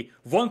like, okay,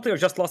 one player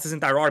just lost his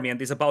entire army and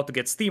is about to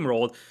get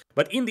steamrolled.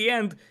 But in the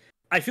end,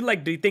 I feel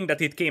like the thing that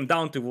it came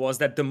down to was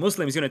that the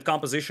Muslims' unit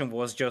composition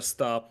was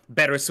just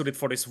better suited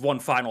for this one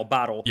final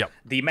battle. Yep.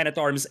 The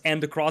men-at-arms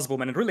and the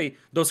crossbowmen, and really,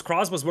 those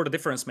crossbows were the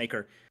difference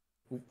maker.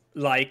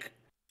 Like,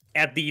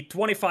 at the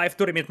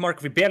 25-30-minute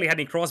mark, we barely had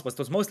any crossbows. It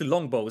was mostly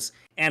longbows.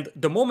 And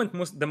the moment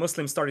the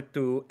Muslims started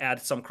to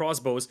add some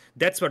crossbows,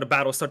 that's where the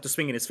battle started to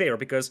swing in his favor,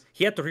 because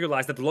he had to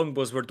realize that the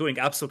longbows were doing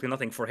absolutely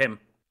nothing for him.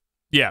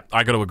 Yeah,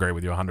 I got to agree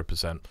with you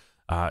 100%.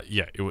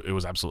 Yeah, it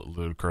was absolutely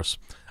ludicrous.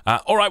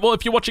 All right, well,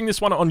 if you're watching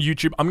this one on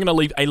YouTube, I'm going to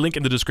leave a link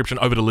in the description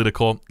over to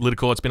Lidicor.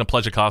 Lidicor, it's been a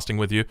pleasure casting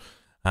with you.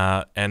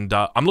 And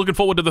I'm looking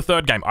forward to the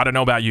third game. I don't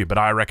know about you, but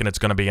I reckon it's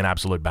going to be an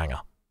absolute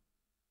banger.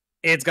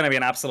 It's going to be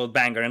an absolute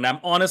banger, and I'm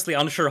honestly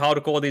unsure how to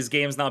call these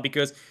games now,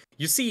 because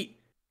you see,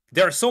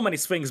 there are so many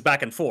swings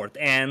back and forth,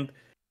 and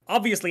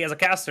obviously as a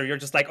caster, you're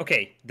just like,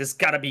 okay, this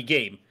gotta be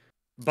game.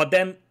 But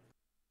then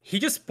he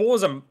just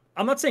pulls I'm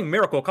not saying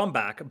miracle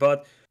comeback,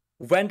 but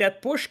when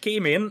that push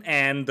came in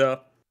and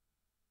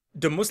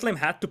the Muslim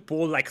had to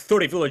pull like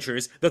 30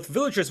 villagers, the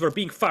villagers were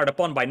being fired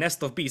upon by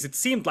Nest of Bees. It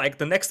seemed like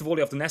the next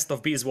volley of the Nest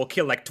of Bees will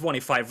kill like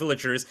 25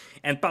 villagers,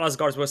 and Palace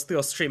Guards were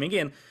still streaming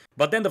in.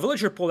 But then the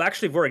villager pull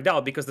actually worked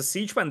out because the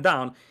siege went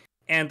down,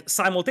 and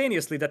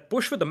simultaneously that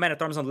push with the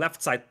men-at-arms on the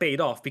left side paid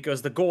off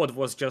because the gold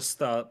was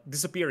just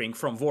disappearing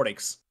from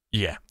Vortex.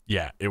 Yeah,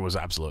 it was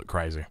absolute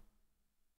crazy.